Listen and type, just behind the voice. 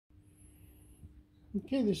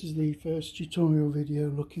Okay, this is the first tutorial video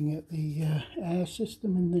looking at the air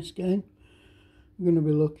system in this game. We're going to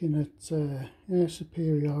be looking at air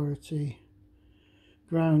superiority,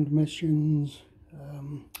 ground missions,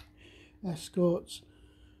 escorts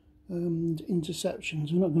and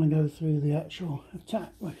interceptions. We're not going to go through the actual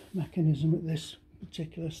attack mechanism at this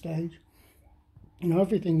particular stage. You know,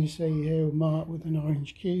 everything you see here marked with an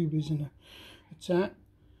orange cube is an attack.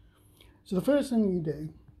 So the first thing you do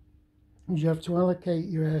is you have to allocate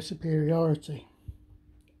your air superiority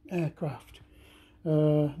aircraft.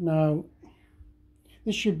 Now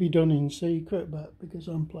this should be done in secret, but because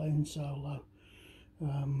I'm playing solo,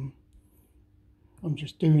 I'm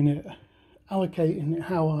just doing it, allocating it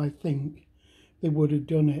how I think they would have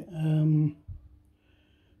done it.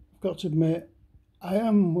 I've got to admit, I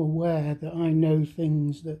am aware that I know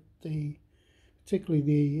things that particularly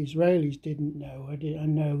the Israelis didn't know. I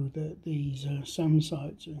know that these SAM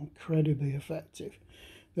sites are incredibly effective.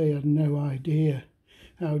 They had no idea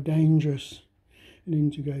how dangerous an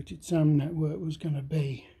integrated SAM network was going to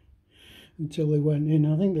be until they went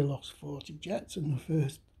in. I think they lost 40 jets in the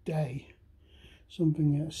first day.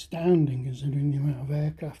 Something astounding considering the amount of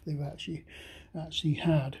aircraft they've actually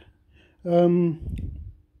had. So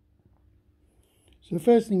the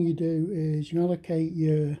first thing you do is you allocate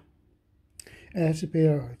your air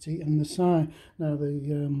superiority and the sign. Now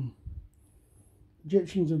the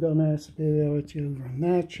Egyptians have got an air superiority over on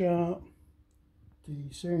their chart,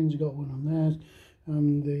 the Syrians have got one on theirs,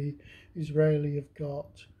 and the Israeli have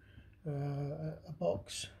got a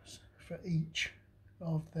box for each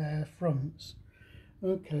of their fronts.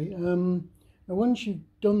 Okay, now once you've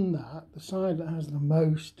done that, the side that has the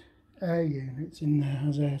most air units in there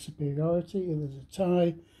has air superiority. If there's a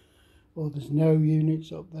tie or there's no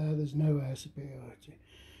units up there, there's no air superiority.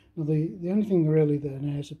 Now the only thing really that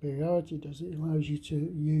an air superiority does, it allows you to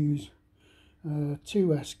use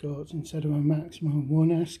 2 escorts instead of a maximum of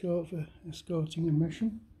 1 escort for escorting a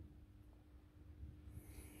mission.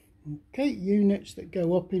 Okay, units that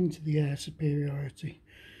go up into the air superiority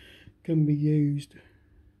can be used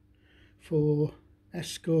for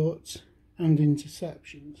escorts and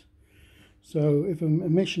interceptions. So if a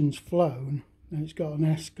mission's flown and it's got an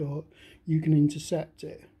escort, you can intercept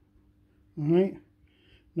it. Alright?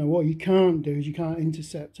 Now what you can't do is you can't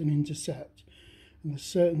intercept and intercept. And there's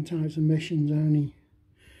certain types of missions only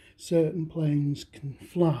certain planes can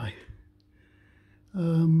fly.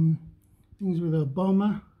 Things with a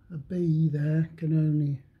bomber, a B there can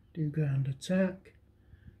only do ground attack.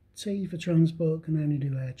 T for transport can only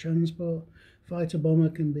do air transport. Fighter bomber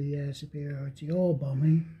can be air superiority or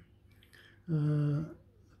bombing.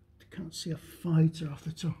 Can't see a fighter off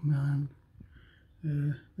the top of my hand.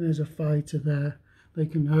 There's a fighter there. They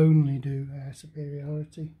can only do air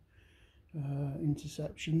superiority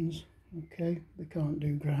interceptions. Okay, they can't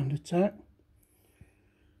do ground attack.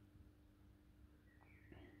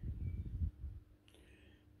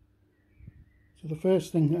 So the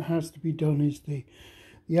first thing that has to be done is the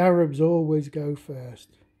Arabs always go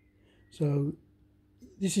first. So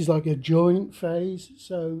this is like a joint phase,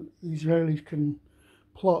 so the Israelis can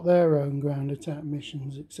plot their own ground attack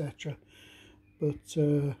missions, etc. But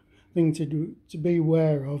thing to be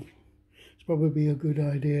aware of, it's probably a good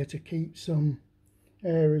idea to keep some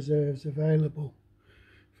air reserves available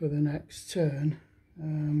for the next turn.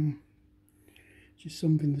 Just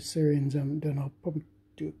something the Syrians haven't done. I'll probably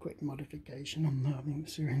do a quick modification on that. I think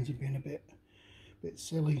the Syrians have been a bit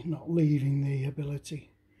silly not leaving the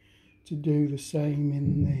ability to do the same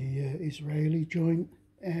in the Israeli joint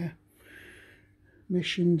air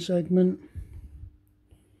mission segment.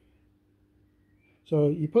 So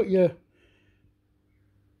you put your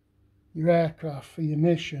aircraft for your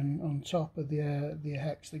mission on top of the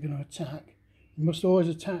hex they're going to attack. You must always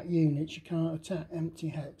attack units, you can't attack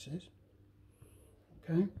empty hexes.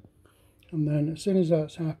 Okay, and then as soon as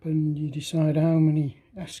that's happened, you decide how many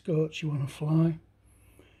escorts you want to fly,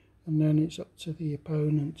 and then it's up to the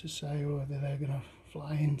opponent to say whether they're going to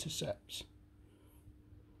fly intercepts.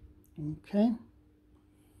 Okay.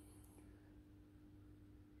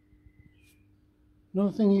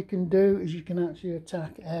 Another thing you can do is you can actually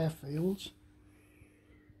attack airfields.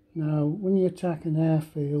 Now, when you attack an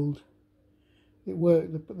airfield,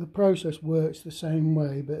 the process works the same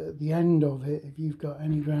way, but at the end of it, if you've got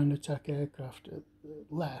any ground attack aircraft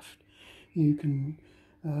left, you can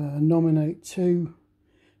nominate 2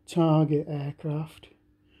 target aircraft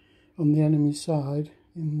on the enemy side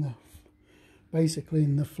basically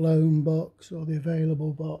in the flown box or the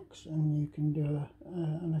available box, and you can do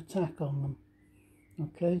an attack on them.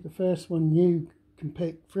 Okay, the first one you can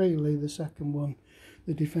pick freely, the second one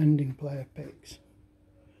the defending player picks.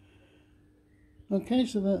 Okay,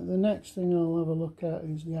 so the next thing I'll have a look at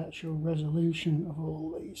is the actual resolution of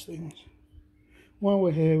all these things. While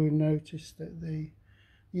we're here, we've noticed that the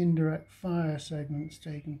indirect fire segment's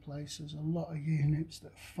taken place. There's a lot of units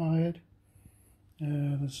that are fired.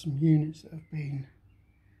 There's some units that have been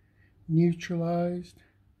neutralized.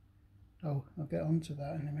 Oh, I'll get onto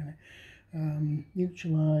that in a minute.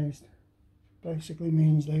 Neutralized basically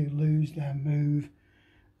means they lose their move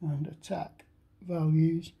and attack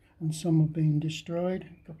values, and some have been destroyed.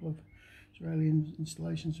 A couple of Israeli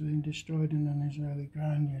installations have been destroyed, and an Israeli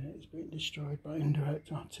ground unit has been destroyed by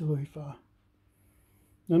indirect artillery fire.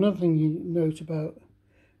 Another thing you note about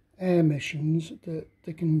air missions, that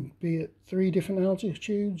they can be at 3 different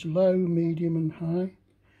altitudes: low, medium and high.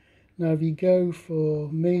 Now if you go for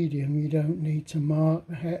medium, you don't need to mark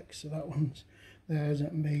the hex, so that one's there's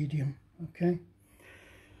at medium. Okay,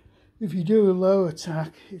 if you do a low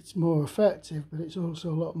attack, it's more effective, but it's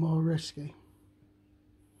also a lot more risky.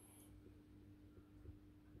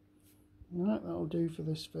 Right, that'll do for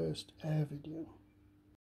this first air video.